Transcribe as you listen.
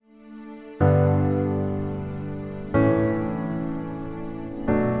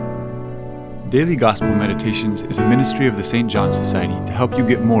Daily Gospel Meditations is a ministry of the St. John Society to help you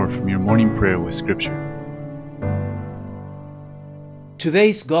get more from your morning prayer with Scripture.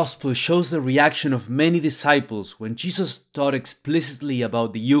 Today's Gospel shows the reaction of many disciples when Jesus taught explicitly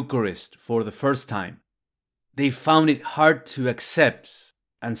about the Eucharist for the first time. They found it hard to accept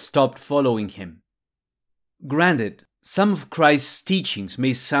and stopped following him. Granted, some of Christ's teachings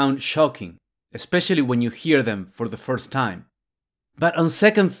may sound shocking, especially when you hear them for the first time. But on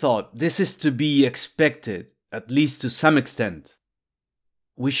second thought, this is to be expected, at least to some extent.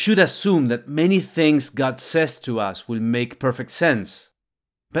 We should assume that many things God says to us will make perfect sense,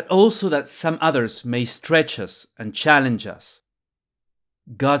 but also that some others may stretch us and challenge us.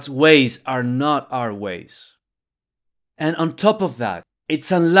 God's ways are not our ways. And on top of that,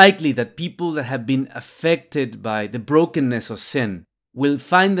 it's unlikely that people that have been affected by the brokenness of sin will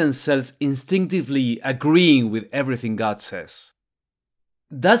find themselves instinctively agreeing with everything God says.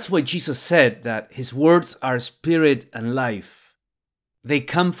 That's why Jesus said that his words are spirit and life. They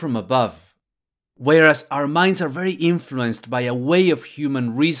come from above, whereas our minds are very influenced by a way of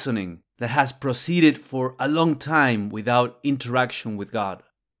human reasoning that has proceeded for a long time without interaction with God.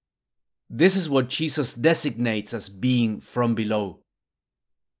 This is what Jesus designates as being from below.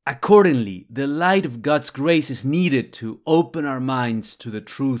 Accordingly, the light of God's grace is needed to open our minds to the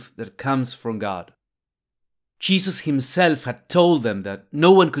truth that comes from God. Jesus himself had told them that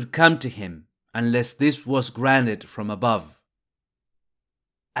no one could come to him unless this was granted from above.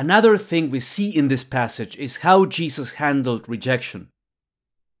 Another thing we see in this passage is how Jesus handled rejection.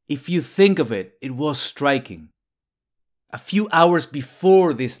 If you think of it, it was striking. A few hours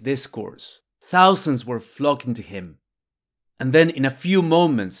before this discourse, thousands were flocking to him. And then in a few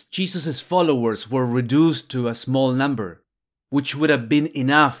moments, Jesus' followers were reduced to a small number, which would have been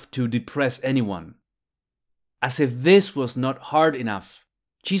enough to depress anyone. As if this was not hard enough,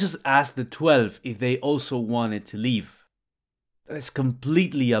 Jesus asked the 12 if they also wanted to leave. That is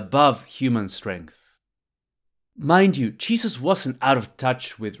completely above human strength. Mind you, Jesus wasn't out of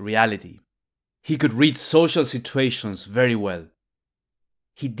touch with reality. He could read social situations very well.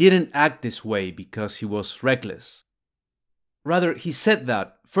 He didn't act this way because he was reckless. Rather, he said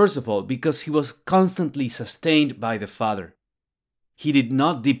that, first of all, because he was constantly sustained by the Father. He did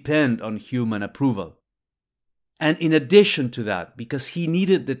not depend on human approval. And in addition to that, because he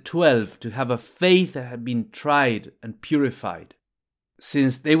needed the 12 to have a faith that had been tried and purified,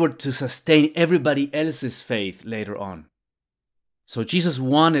 since they were to sustain everybody else's faith later on. So Jesus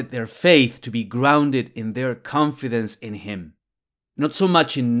wanted their faith to be grounded in their confidence in him, not so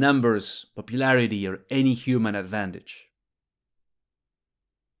much in numbers, popularity, or any human advantage.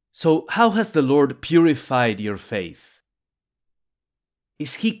 So how has the Lord purified your faith?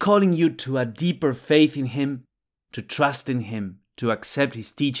 Is he calling you to a deeper faith in him? To trust in him, to accept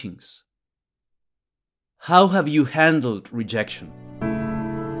his teachings? How have you handled rejection?